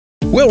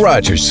Will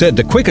Rogers said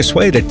the quickest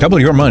way to double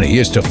your money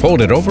is to fold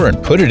it over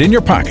and put it in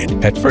your pocket.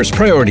 At First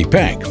Priority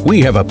Bank,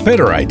 we have a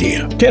better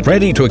idea. Get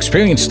ready to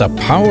experience the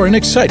power and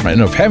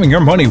excitement of having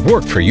your money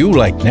work for you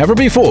like never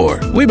before.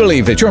 We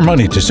believe that your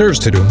money deserves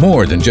to do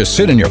more than just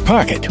sit in your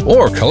pocket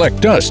or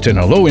collect dust in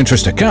a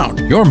low-interest account.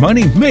 Your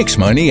money makes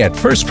money at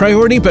First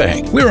Priority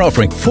Bank. We're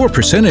offering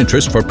 4%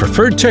 interest for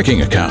preferred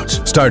checking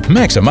accounts. Start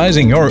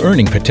maximizing your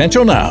earning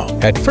potential now.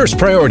 At First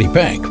Priority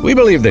Bank, we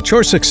believe that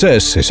your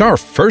success is our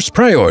first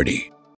priority.